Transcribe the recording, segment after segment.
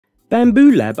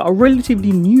Bambu Lab are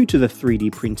relatively new to the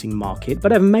 3D printing market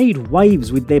but have made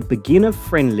waves with their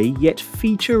beginner-friendly yet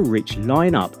feature-rich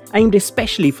lineup, aimed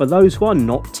especially for those who are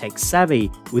not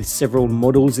tech-savvy. With several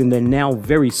models in their now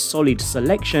very solid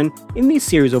selection, in this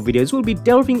series of videos we'll be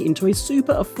delving into a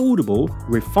super affordable,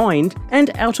 refined, and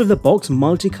out-of-the-box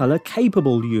multicolor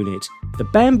capable unit, the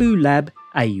Bambu Lab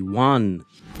A1.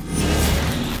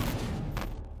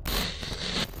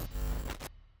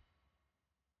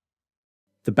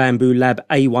 The Bambu Lab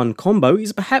A1 Combo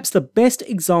is perhaps the best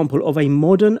example of a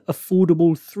modern,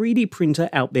 affordable 3D printer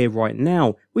out there right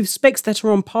now, with specs that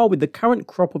are on par with the current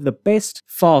crop of the best,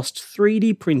 fast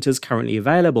 3D printers currently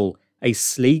available. A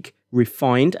sleek,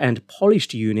 refined and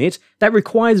polished unit that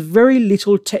requires very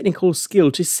little technical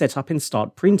skill to set up and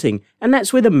start printing, and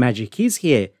that's where the magic is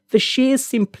here, the sheer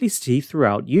simplicity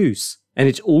throughout use. And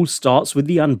it all starts with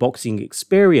the unboxing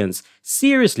experience.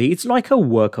 Seriously, it's like a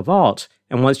work of art.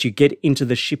 And once you get into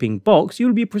the shipping box,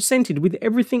 you'll be presented with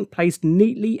everything placed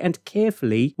neatly and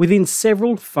carefully within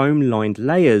several foam-lined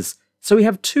layers. So we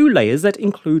have two layers that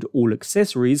include all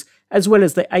accessories, as well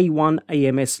as the A1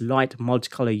 AMS Lite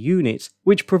multicolor unit,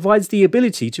 which provides the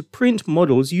ability to print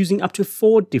models using up to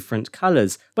 4 different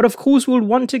colors. But of course we'll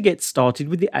want to get started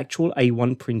with the actual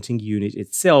A1 printing unit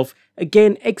itself,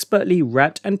 again expertly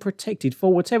wrapped and protected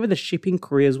for whatever the shipping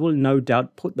couriers will no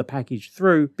doubt put the package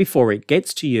through before it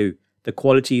gets to you. The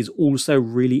quality is also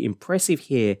really impressive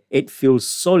here. It feels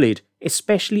solid,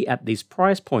 especially at this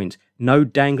price point. No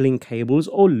dangling cables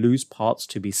or loose parts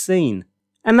to be seen.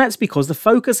 And that's because the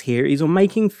focus here is on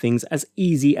making things as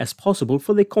easy as possible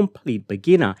for the complete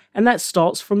beginner, and that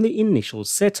starts from the initial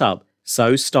setup.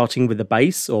 So starting with the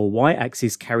base or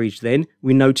Y-axis carriage then,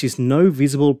 we notice no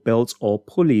visible belts or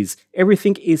pulleys.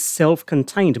 Everything is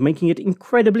self-contained, making it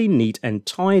incredibly neat and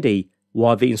tidy.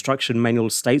 While the instruction manual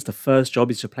states the first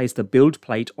job is to place the build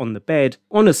plate on the bed,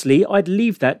 honestly, I'd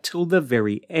leave that till the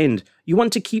very end. You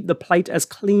want to keep the plate as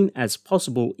clean as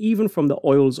possible, even from the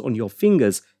oils on your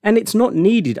fingers, and it's not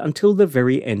needed until the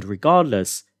very end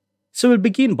regardless. So we'll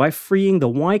begin by freeing the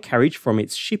Y carriage from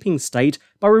its shipping state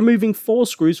by removing 4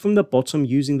 screws from the bottom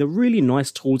using the really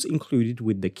nice tools included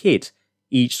with the kit.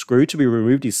 Each screw to be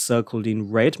removed is circled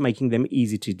in red, making them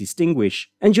easy to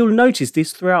distinguish. And you'll notice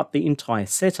this throughout the entire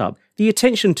setup. The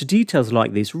attention to details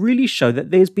like this really show that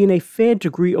there's been a fair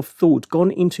degree of thought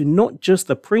gone into not just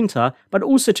the printer, but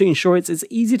also to ensure it's as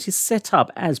easy to set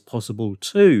up as possible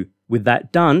too. With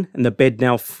that done, and the bed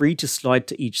now free to slide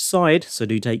to each side, so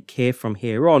do take care from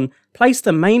here on, place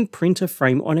the main printer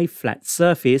frame on a flat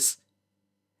surface,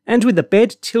 and with the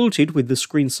bed tilted with the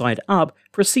screen side up,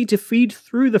 proceed to feed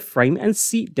through the frame and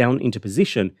seat down into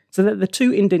position, so that the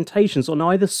 2 indentations on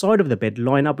either side of the bed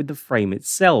line up with the frame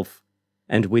itself.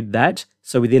 And with that,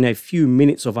 so within a few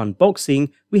minutes of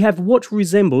unboxing, we have what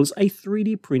resembles a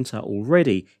 3D printer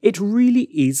already. It really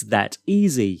is that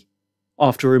easy.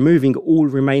 After removing all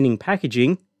remaining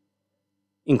packaging,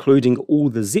 including all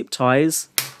the zip ties,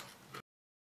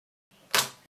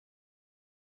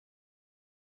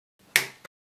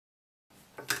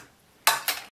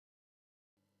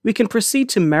 we can proceed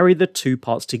to marry the 2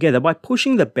 parts together by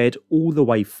pushing the bed all the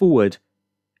way forward,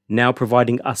 now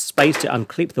providing us space to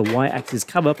unclip the Y-axis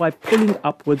cover by pulling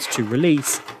upwards to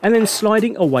release, and then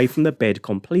sliding away from the bed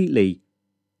completely,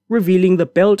 revealing the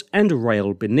belt and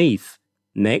rail beneath.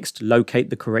 Next, locate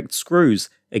the correct screws.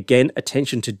 Again,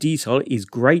 attention to detail is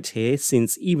great here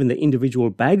since even the individual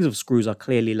bags of screws are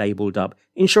clearly labelled up,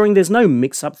 ensuring there's no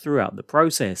mix-up throughout the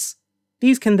process.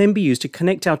 These can then be used to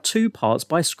connect our 2 parts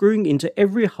by screwing into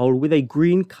every hole with a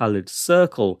green coloured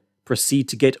circle. Proceed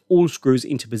to get all screws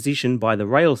into position by the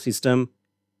rail system,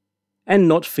 and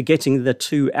not forgetting the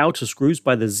 2 outer screws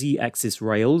by the Z-axis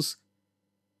rails.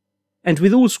 And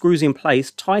with all screws in place,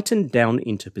 tighten down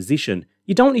into position.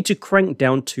 You don't need to crank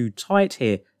down too tight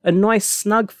here, a nice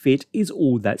snug fit is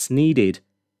all that's needed.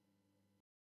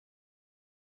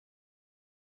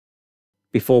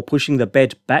 Before pushing the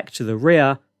bed back to the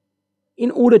rear, in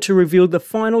order to reveal the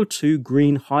final 2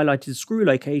 green highlighted screw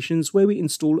locations where we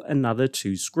install another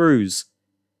 2 screws.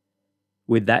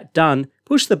 With that done,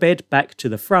 push the bed back to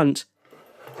the front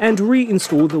and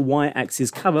reinstall the Y-axis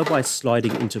cover by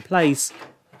sliding into place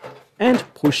and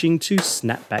pushing to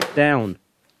snap back down.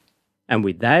 And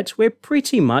with that, we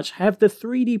pretty much have the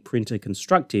 3D printer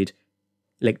constructed.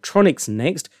 Electronics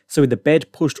next, so with the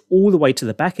bed pushed all the way to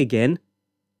the back again,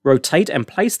 rotate and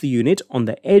place the unit on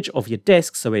the edge of your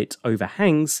desk so it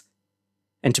overhangs,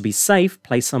 and to be safe,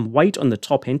 place some weight on the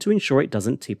top end to ensure it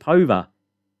doesn't tip over.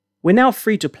 We're now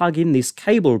free to plug in this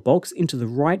cable box into the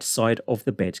right side of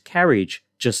the bed carriage,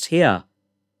 just here.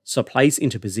 So place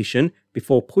into position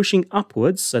before pushing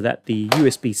upwards so that the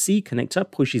USB-C connector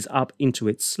pushes up into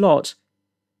its slot,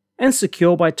 and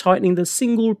secure by tightening the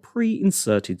single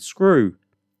pre-inserted screw.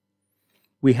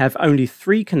 We have only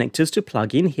 3 connectors to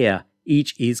plug in here,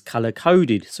 each is color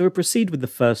coded, so we proceed with the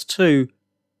first 2,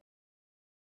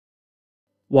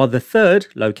 while the third,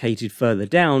 located further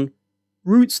down,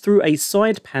 routes through a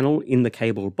side panel in the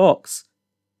cable box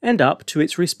and up to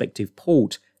its respective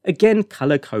port, again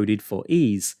color coded for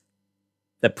ease.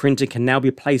 The printer can now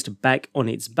be placed back on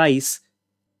its base,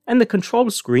 and the control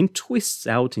screen twists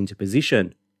out into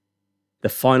position. The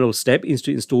final step is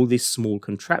to install this small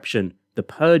contraption, the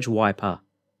purge wiper.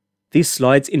 This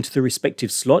slides into the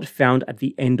respective slot found at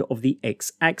the end of the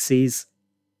X-axis,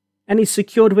 and is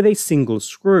secured with a single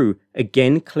screw,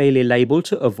 again clearly labelled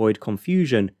to avoid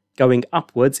confusion, going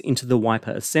upwards into the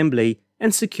wiper assembly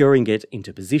and securing it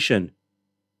into position.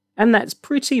 And that's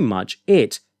pretty much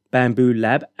it. Bambu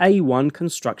Lab A1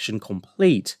 construction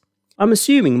complete. I'm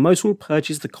assuming most will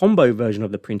purchase the combo version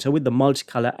of the printer with the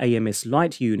multicolour AMS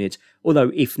Lite unit,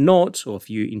 although if not, or if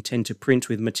you intend to print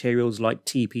with materials like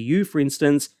TPU for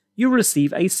instance, you'll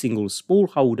receive a single spool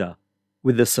holder,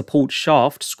 with the support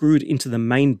shaft screwed into the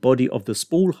main body of the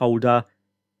spool holder.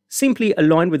 Simply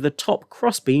align with the top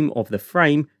crossbeam of the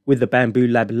frame with the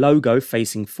Bambu Lab logo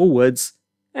facing forwards,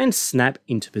 and snap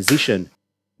into position.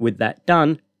 With that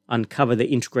done, uncover the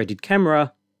integrated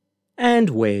camera, and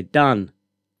we're done.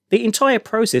 The entire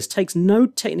process takes no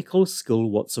technical skill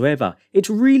whatsoever. It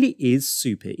really is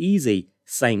super easy.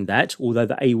 Saying that, although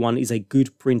the A1 is a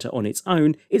good printer on its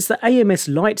own, it's the AMS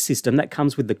Lite system that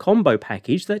comes with the combo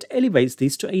package that elevates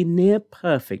this to a near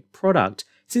perfect product,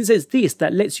 since it's this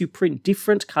that lets you print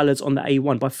different colours on the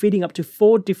A1 by feeding up to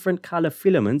 4 different colour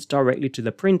filaments directly to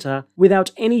the printer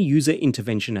without any user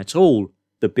intervention at all.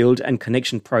 The build and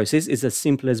connection process is as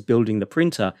simple as building the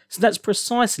printer, so that's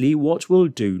precisely what we'll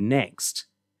do next.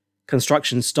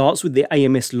 Construction starts with the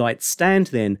AMS Lite stand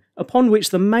then, upon which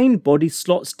the main body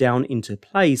slots down into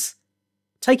place,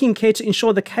 taking care to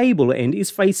ensure the cable end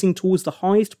is facing towards the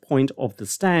highest point of the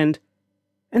stand,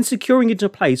 and securing it into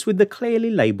place with the clearly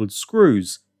labelled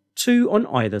screws, 2 on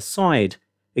either side.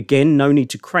 Again, no need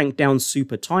to crank down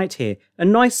super tight here, a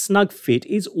nice snug fit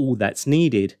is all that's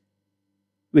needed.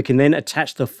 We can then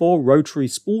attach the 4 rotary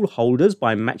spool holders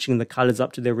by matching the colours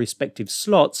up to their respective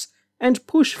slots, and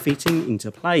push fitting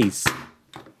into place.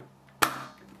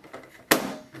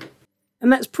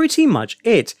 And that's pretty much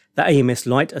it. The AMS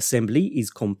Lite assembly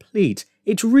is complete.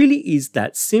 It really is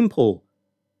that simple.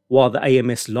 While the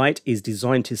AMS Lite is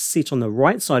designed to sit on the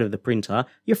right side of the printer,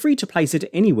 you're free to place it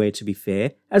anywhere to be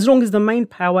fair, as long as the main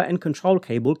power and control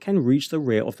cable can reach the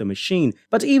rear of the machine,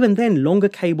 but even then longer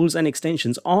cables and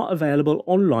extensions are available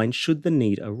online should the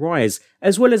need arise,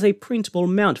 as well as a printable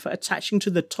mount for attaching to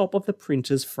the top of the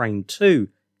printer's frame too.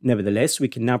 Nevertheless, we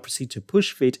can now proceed to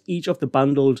push fit each of the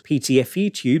bundled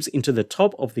PTFE tubes into the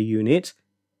top of the unit,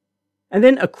 and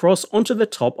then across onto the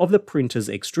top of the printer's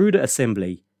extruder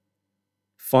assembly.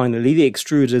 Finally, the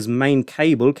extruder's main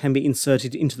cable can be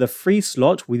inserted into the free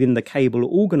slot within the cable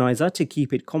organizer to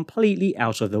keep it completely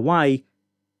out of the way.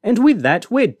 And with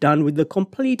that, we're done with the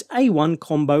complete A1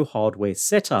 Combo hardware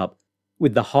setup.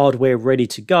 With the hardware ready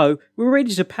to go, we're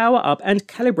ready to power up and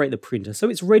calibrate the printer so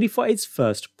it's ready for its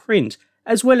first print,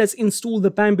 as well as install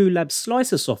the Bambu Lab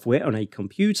slicer software on a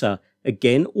computer.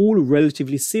 Again, all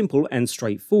relatively simple and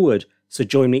straightforward. So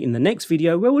join me in the next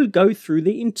video where we'll go through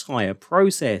the entire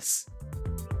process.